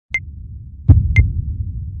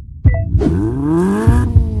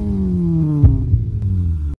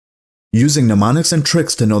Using mnemonics and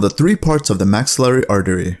tricks to know the three parts of the maxillary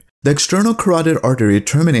artery. The external carotid artery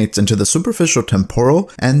terminates into the superficial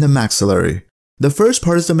temporal and the maxillary. The first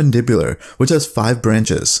part is the mandibular, which has 5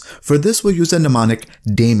 branches. For this, we'll use the mnemonic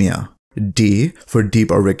DAMIA. D for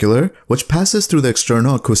deep auricular, which passes through the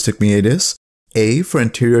external acoustic meatus. A for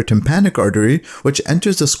anterior tympanic artery, which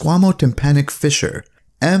enters the squamotympanic fissure.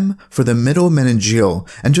 M for the middle meningeal,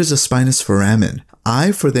 enters the spinous foramen.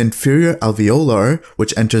 I for the inferior alveolar,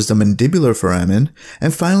 which enters the mandibular foramen.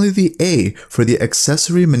 And finally the A for the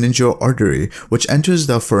accessory meningeal artery, which enters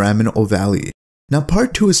the foramen ovale. Now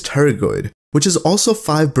part 2 is pterygoid, which is also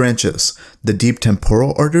 5 branches. The deep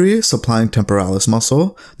temporal artery supplying temporalis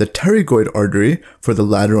muscle, the pterygoid artery for the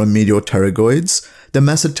lateral and medial pterygoids, the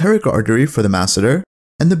mesenteric artery for the masseter,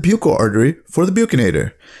 and the buccal artery for the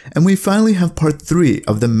buccinator. And we finally have part 3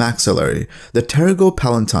 of the maxillary, the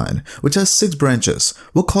Pterygopalatine, which has 6 branches.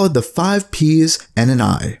 We'll call it the 5 P's and an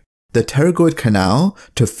I. The pterygoid canal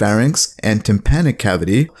to pharynx and tympanic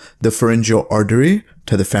cavity, the pharyngeal artery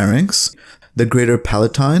to the pharynx, the greater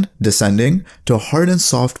palatine descending to hard and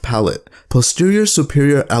soft palate, posterior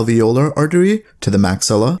superior alveolar artery to the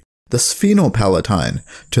maxilla, the sphenopalatine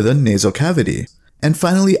to the nasal cavity. And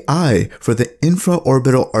finally I for the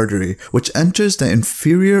infraorbital artery, which enters the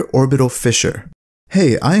inferior orbital fissure.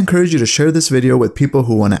 Hey, I encourage you to share this video with people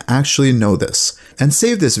who want to actually know this, and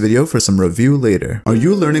save this video for some review later. Are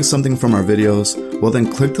you learning something from our videos? Well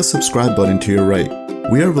then click the subscribe button to your right.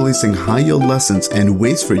 We are releasing high-yield lessons and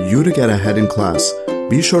ways for you to get ahead in class.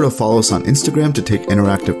 Be sure to follow us on Instagram to take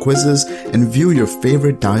interactive quizzes and view your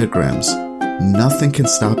favorite diagrams. Nothing can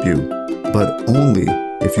stop you, but only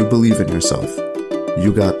if you believe in yourself.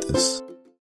 You got this.